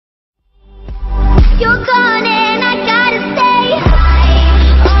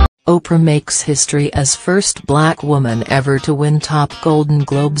Oprah makes history as first black woman ever to win top Golden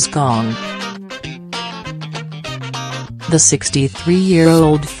Globes gong. The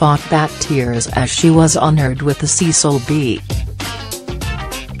 63-year-old fought back tears as she was honored with the Cecil B.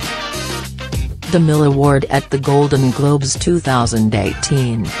 DeMille Award at the Golden Globes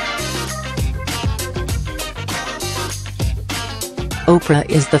 2018. Oprah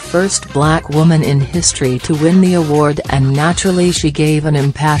is the first black woman in history to win the award, and naturally she gave an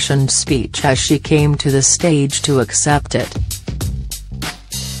impassioned speech as she came to the stage to accept it.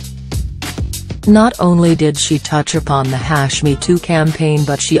 Not only did she touch upon the #Me Too campaign,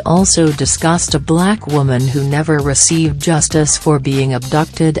 but she also discussed a black woman who never received justice for being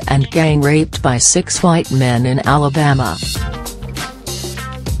abducted and gang-raped by 6 white men in Alabama.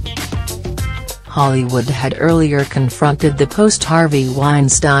 Hollywood had earlier confronted the post-Harvey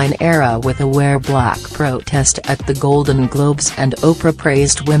Weinstein era with a "Wear Black" protest at the Golden Globes, and Oprah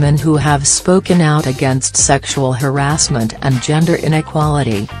praised women who have spoken out against sexual harassment and gender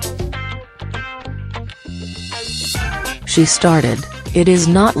inequality. She started, "It is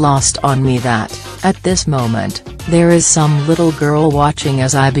not lost on me that, at this moment, there is some little girl watching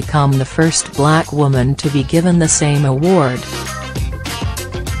as I become the first black woman to be given the same award.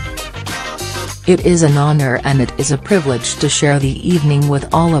 It is an honor and it is a privilege to share the evening with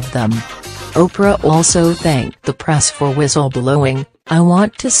all of them." Oprah also thanked the press for whistleblowing. "I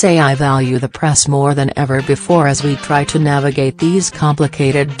want to say I value the press more than ever before as we try to navigate these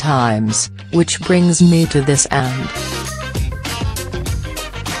complicated times, which brings me to this end.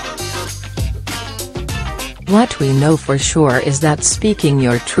 What we know for sure is that speaking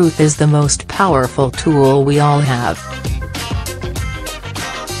your truth is the most powerful tool we all have.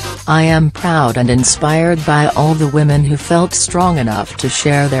 I am proud and inspired by all the women who felt strong enough to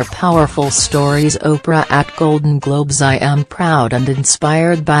share their powerful stories." Oprah at Golden Globes. "I am proud and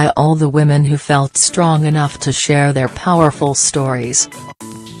inspired by all the women who felt strong enough to share their powerful stories.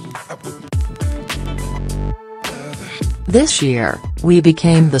 This year, we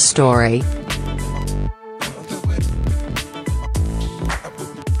became the story.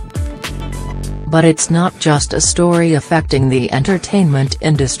 But it's not just a story affecting the entertainment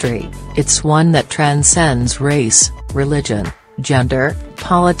industry, it's one that transcends race, religion, gender,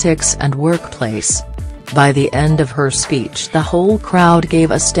 politics and workplace." By the end of her speech, the whole crowd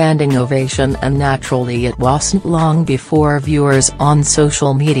gave a standing ovation, and naturally it wasn't long before viewers on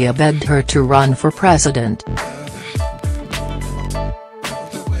social media begged her to run for president.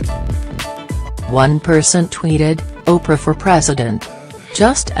 One person tweeted, "Oprah for president.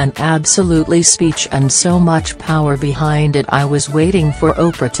 Just an absolutely speech and so much power behind it. I was waiting for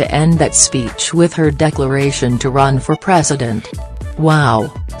Oprah to end that speech with her declaration to run for president. Wow,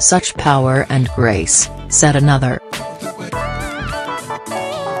 such power and grace," said another.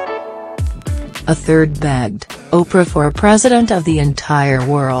 A third begged, "Oprah for president of the entire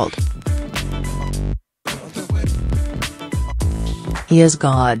world. He is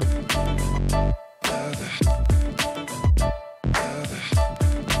God."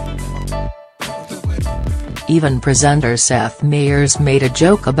 Even presenter Seth Meyers made a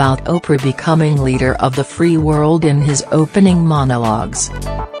joke about Oprah becoming leader of the free world in his opening monologues.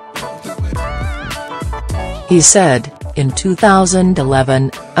 He said, "In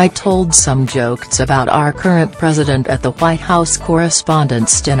 2011, I told some jokes about our current president at the White House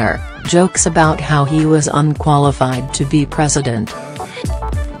Correspondents' Dinner, jokes about how he was unqualified to be president.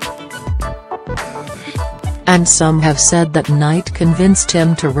 And some have said that night convinced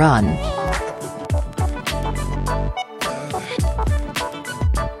him to run.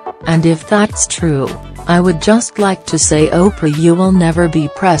 And if that's true, I would just like to say, Oprah, you will never be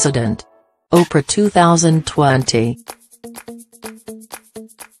president." Oprah 2020.